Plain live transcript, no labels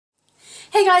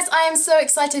Hey guys, I am so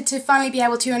excited to finally be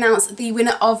able to announce the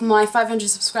winner of my 500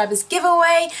 subscribers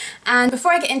giveaway. And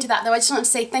before I get into that though, I just want to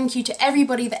say thank you to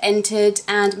everybody that entered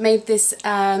and made this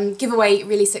giveaway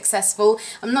really successful.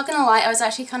 I'm not gonna lie, I was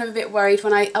actually kind of a bit worried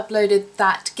when I uploaded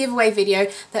that giveaway video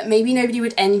that maybe nobody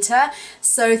would enter.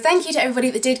 So thank you to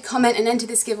everybody that did comment and enter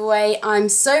this giveaway. I'm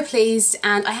so pleased,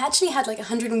 and I actually had like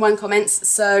 101 comments,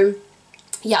 so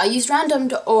yeah, I used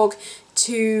random.org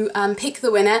to pick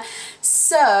the winner.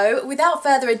 So without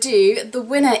further ado, the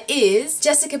winner is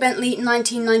Jessica Bentley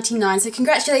 1999. So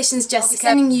congratulations, Jessica.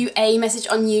 I'm sending you a message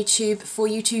on YouTube for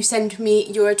you to send me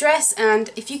your address,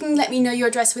 and if you can let me know your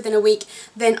address within a week,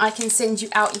 then I can send you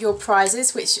out your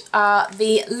prizes, which are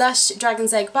the Lush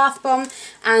Dragon's Egg Bath Bomb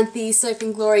and the Soap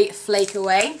and Glory Flake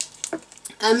Away.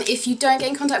 If you don't get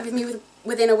in contact with me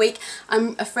within a week,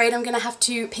 I'm afraid I'm going to have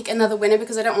to pick another winner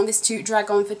because I don't want this to drag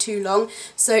on for too long.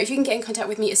 So if you can get in contact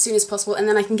with me as soon as possible, and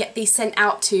then I can get these sent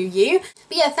out to you.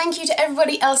 But yeah, thank you to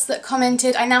everybody else that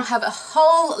commented. I now have a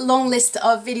whole long list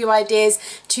of video ideas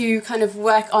to kind of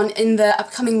work on in the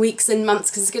upcoming weeks and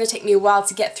months, because it's going to take me a while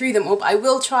to get through them all, but I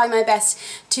will try my best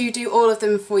to do all of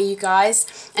them for you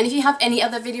guys. And if you have any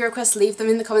other video requests, leave them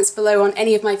in the comments below on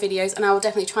any of my videos and I will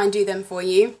definitely try and do them for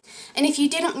you. And if you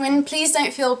didn't win, please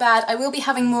don't feel bad. I will be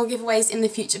having more giveaways in the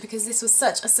future because this was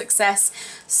such a success.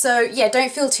 So yeah, don't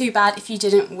feel too bad if you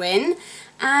didn't win.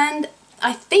 And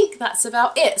I think that's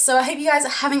about it. So I hope you guys are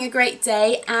having a great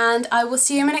day, and I will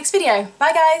see you in my next video.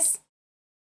 Bye guys!